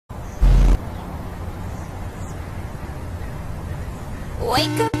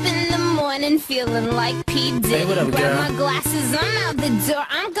Wake up in the morning feeling like P. Diddy. Hey, what up, grab girl? my glasses, I'm out the door.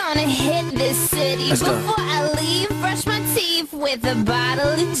 I'm gonna hit this city. Let's go. Before I leave, brush my teeth with a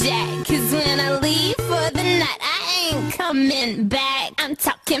bottle of Jack. Cause when I leave for the night, I ain't coming back. I'm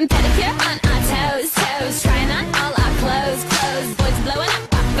talking pedicure on our toes, toes. Trying on all our clothes, clothes. Boys blowing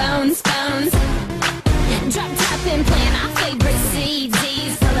up our phones, phones. Drop top and playing our favorite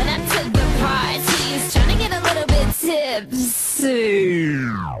CDs. Pulling up to the parties, trying to get a little bit tipsy.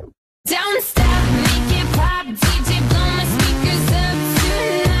 Don't stop, make it pop, DJ blow my speakers up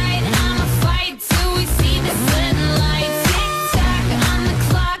tonight. I'ma fight till we see the sunlight. Tick tock on the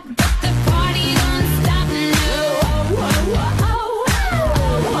clock, but the party don't stop. No, don't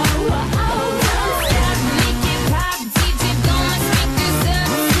stop, make it pop, DJ blow my speakers up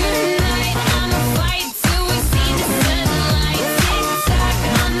tonight. I'ma fight till we see the sunlight. Tick tock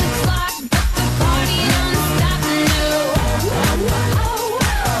on the clock, but the party don't stop. No.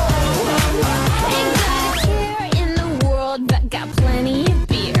 Ain't got a care in the world, but got plenty of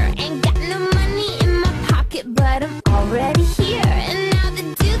beer. Ain't got no money in my pocket, but I'm already here. And now the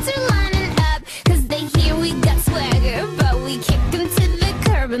dudes are lining up, cause they hear we got swagger. But we kick them to the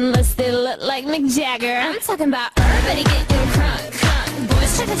curb unless they look like Mick Jagger. I'm talking about everybody getting crunk, crunk.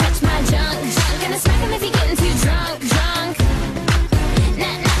 Boys try to touch my junk, junk. Gonna smack him if he getting too drunk, drunk.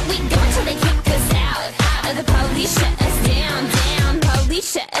 Nah, nah, we go until they kick us out. The police shut us down, down.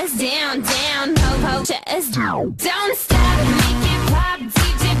 Police shut us down, down. Po-po shut us down. Don't stop, make it pop.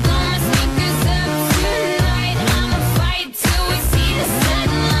 DJ blow my speakers up tonight. I'ma fight till we see the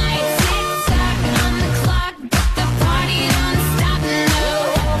sunlight. Tick tock on the clock, but the party don't stop. No.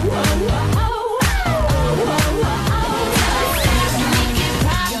 Don't stop, make it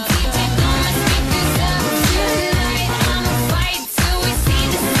pop. DJ blow my speakers up tonight. I'ma fight till we see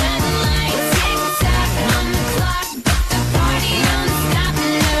the sunlight. Tick tock on the clock, but the party don't stop.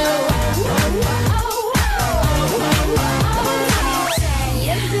 No.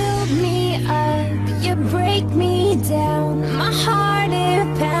 You build me up, you break me down. My heart it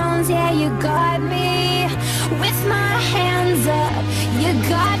pounds, yeah, you got me. With my hands up, you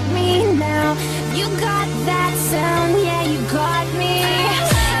got me now. You got that sound, yeah, you got me.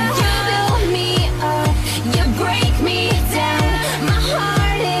 You build me up, you break me down. My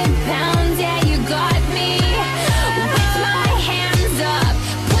heart it pounds, yeah, you got me. With my hands up,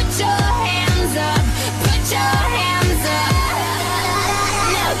 put your hands up, put your hands up.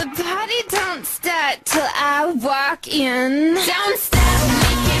 Now the party don't start till I walk in. Don't